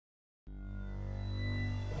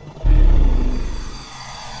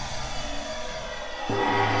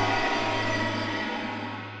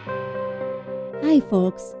Hi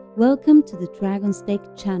folks, welcome to the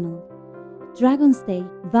DragonStake channel.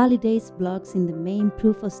 DragonStake validates blocks in the main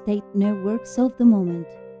proof-of-stake networks of the moment,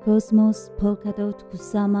 Cosmos, Polkadot,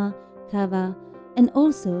 Kusama, Kava, and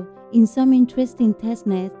also in some interesting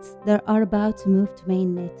testnets that are about to move to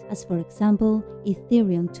mainnet, as for example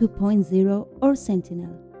Ethereum 2.0 or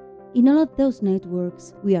Sentinel. In all of those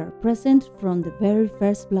networks, we are present from the very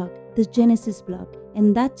first block, the Genesis block,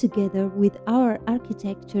 and that together with our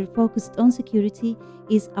architecture focused on security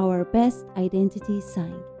is our best identity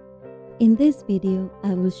sign. In this video,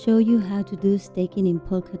 I will show you how to do staking in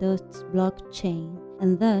Polkadot's blockchain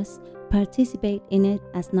and thus participate in it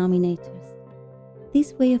as nominators.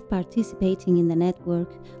 This way of participating in the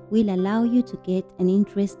network will allow you to get an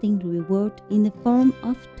interesting reward in the form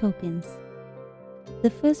of tokens. The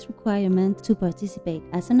first requirement to participate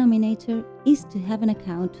as a nominator is to have an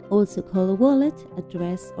account, also called a wallet,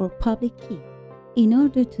 address, or public key. In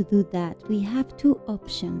order to do that, we have two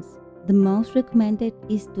options. The most recommended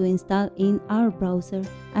is to install in our browser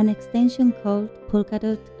an extension called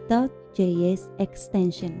Polkadot Js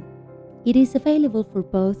Extension. It is available for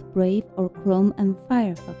both Brave or Chrome and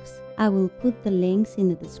Firefox. I will put the links in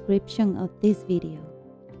the description of this video.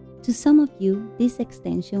 To some of you, this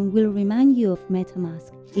extension will remind you of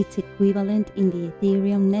MetaMask, its equivalent in the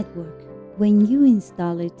Ethereum network. When you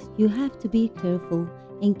install it, you have to be careful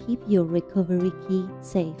and keep your recovery key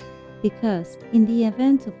safe, because in the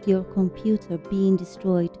event of your computer being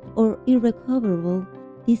destroyed or irrecoverable,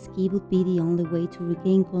 this key would be the only way to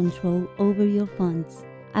regain control over your funds.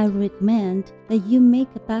 I recommend that you make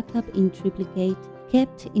a backup in triplicate,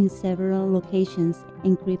 kept in several locations,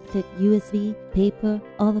 encrypted USB, paper,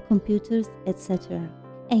 other computers, etc.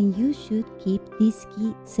 And you should keep this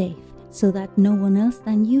key safe so that no one else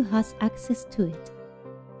than you has access to it.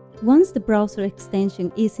 Once the browser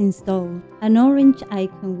extension is installed, an orange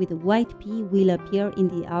icon with a white P will appear in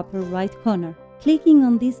the upper right corner. Clicking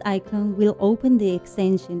on this icon will open the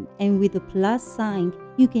extension, and with the plus sign,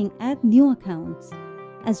 you can add new accounts.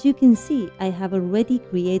 As you can see, I have already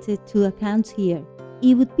created 2 accounts here.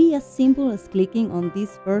 It would be as simple as clicking on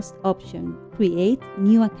this first option, Create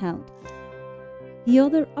New Account. The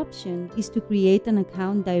other option is to create an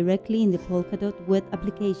account directly in the Polkadot web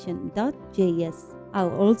application .js.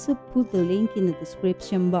 I'll also put the link in the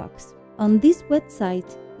description box. On this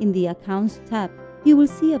website, in the Accounts tab, you will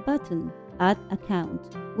see a button, Add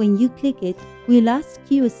Account. When you click it, we'll ask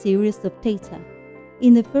you a series of data.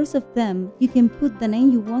 In the first of them, you can put the name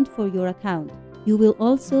you want for your account. You will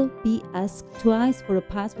also be asked twice for a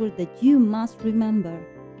password that you must remember.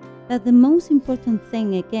 But the most important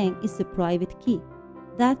thing again is the private key.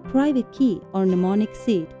 That private key or mnemonic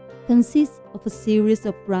seed consists of a series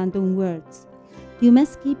of random words. You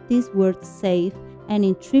must keep these words safe and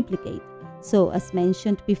in triplicate, so as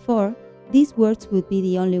mentioned before, these words will be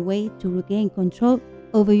the only way to regain control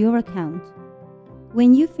over your account.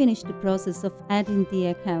 When you finish the process of adding the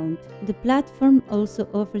account, the platform also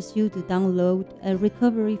offers you to download a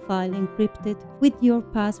recovery file encrypted with your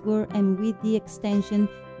password and with the extension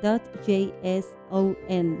 .json.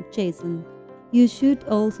 You should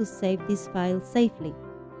also save this file safely.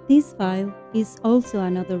 This file is also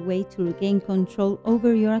another way to regain control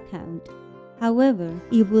over your account. However,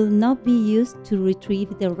 it will not be used to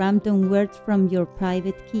retrieve the random words from your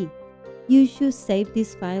private key. You should save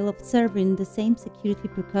this file observing the same security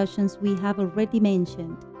precautions we have already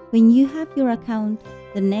mentioned. When you have your account,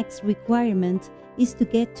 the next requirement is to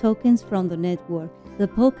get tokens from the network. The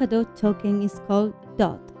Polkadot token is called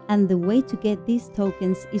DOT, and the way to get these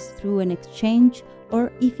tokens is through an exchange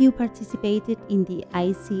or if you participated in the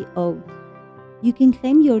ICO. You can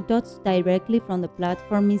claim your DOTs directly from the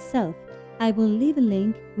platform itself. I will leave a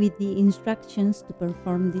link with the instructions to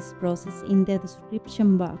perform this process in the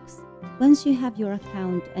description box. Once you have your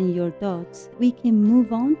account and your DOTs, we can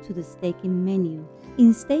move on to the staking menu.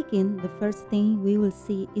 In staking, the first thing we will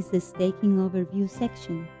see is the staking overview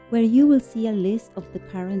section, where you will see a list of the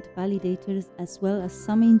current validators as well as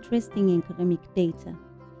some interesting economic data.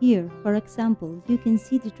 Here, for example, you can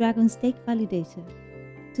see the DragonStake validator.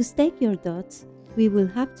 To stake your DOTs, we will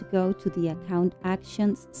have to go to the Account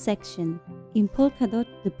Actions section. In Polkadot,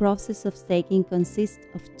 the process of staking consists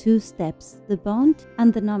of 2 steps, the bond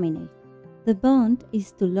and the nominate. The bond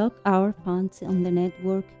is to lock our funds on the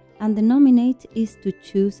network, and the nominate is to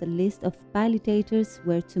choose a list of validators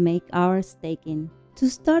where to make our staking. To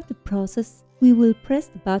start the process, we will press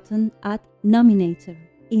the button Add Nominator.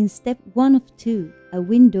 In step 1 of 2, a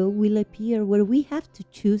window will appear where we have to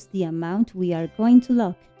choose the amount we are going to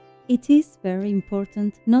lock. It is very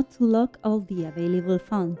important not to lock all the available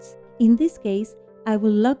funds. In this case, I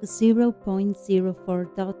will lock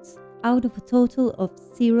 0.04 dots. out of a total of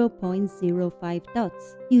 0.05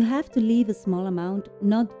 dots. You have to leave a small amount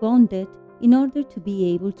not bonded in order to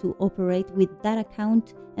be able to operate with that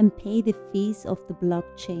account and pay the fees of the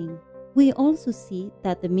blockchain. We also see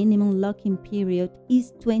that the minimum lock-in period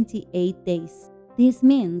is 28 days. This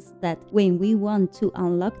means that when we want to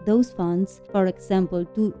unlock those funds, for example,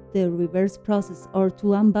 do the reverse process or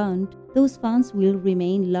to unbound, those funds will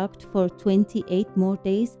remain locked for 28 more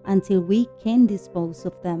days until we can dispose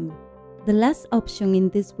of them. The last option in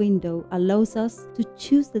this window allows us to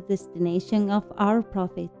choose the destination of our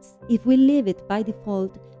profits. If we leave it by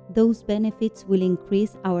default, those benefits will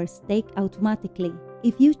increase our stake automatically.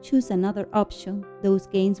 If you choose another option, those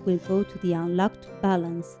gains will go to the unlocked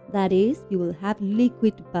balance. That is, you will have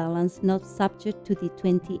liquid balance not subject to the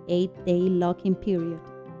 28-day lock-in period.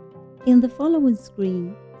 In the following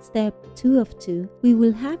screen, Step 2 of 2, we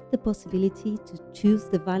will have the possibility to choose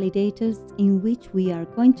the validators in which we are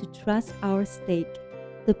going to trust our stake.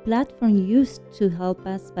 The platform used to help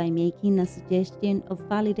us by making a suggestion of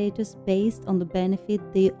validators based on the benefit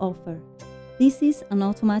they offer. This is an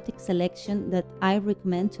automatic selection that I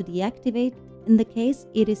recommend to deactivate in the case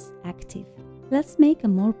it is active. Let's make a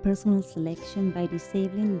more personal selection by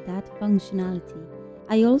disabling that functionality.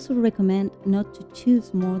 I also recommend not to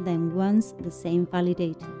choose more than once the same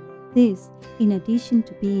validator. This, in addition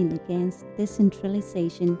to being against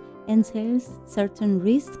decentralization, entails certain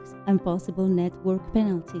risks and possible network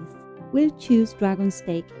penalties. We'll choose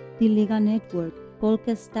DragonStake, the Liga Network,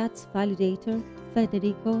 Polkadot Validator,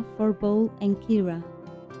 Federico, Forbol, and Kira.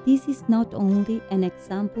 This is not only an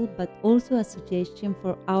example but also a suggestion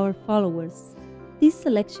for our followers. This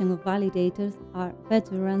selection of validators are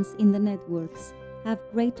veterans in the networks, have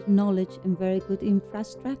great knowledge and very good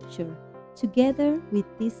infrastructure. Together with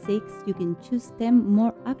these 6, you can choose them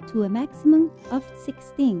more up to a maximum of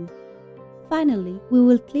 16. Finally, we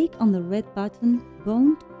will click on the red button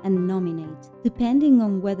Bond and Nominate. Depending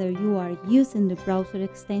on whether you are using the browser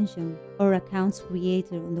extension or accounts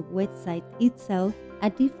created on the website itself, a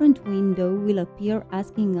different window will appear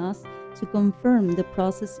asking us to confirm the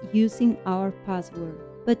process using our password.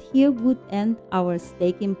 But here would end our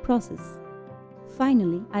staking process.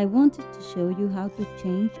 Finally, I wanted to show you how to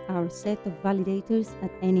change our set of validators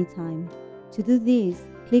at any time. To do this,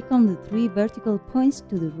 click on the 3 vertical points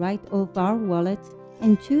to the right of our wallet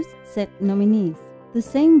and choose Set Nominees. The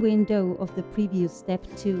same window of the previous Step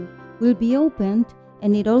 2 will be opened,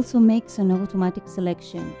 and it also makes an automatic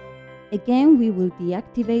selection. Again, we will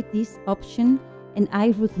deactivate this option, and I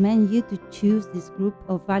recommend you to choose this group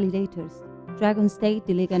of validators: DragonStake,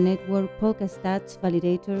 the Liga Network, Polkadot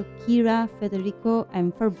Validator, Kira, Federico,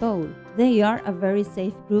 and Forbol. They are a very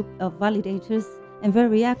safe group of validators and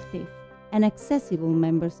very active and accessible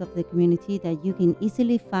members of the community that you can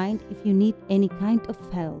easily find if you need any kind of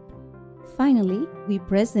help. Finally, we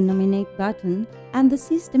press the Nominate button and the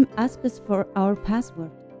system asks us for our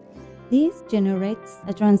password. This generates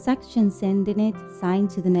a transaction sending it signed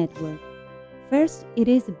to the network. First, it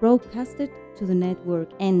is broadcasted to the network,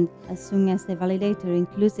 and as soon as the validator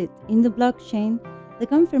includes it in the blockchain, the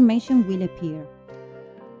confirmation will appear.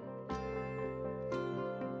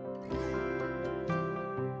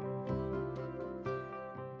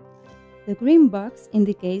 The green box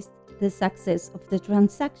indicates the success of the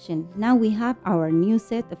transaction. Now we have our new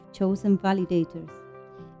set of chosen validators.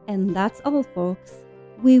 And that's all, folks.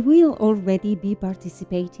 We will already be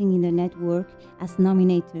participating in the network as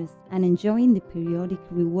nominators and enjoying the periodic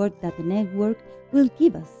reward that the network will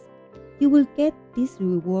give us. You will get this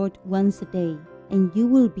reward once a day, and you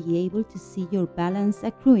will be able to see your balance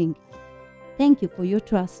accruing. Thank you for your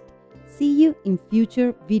trust. See you in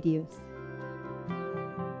future videos.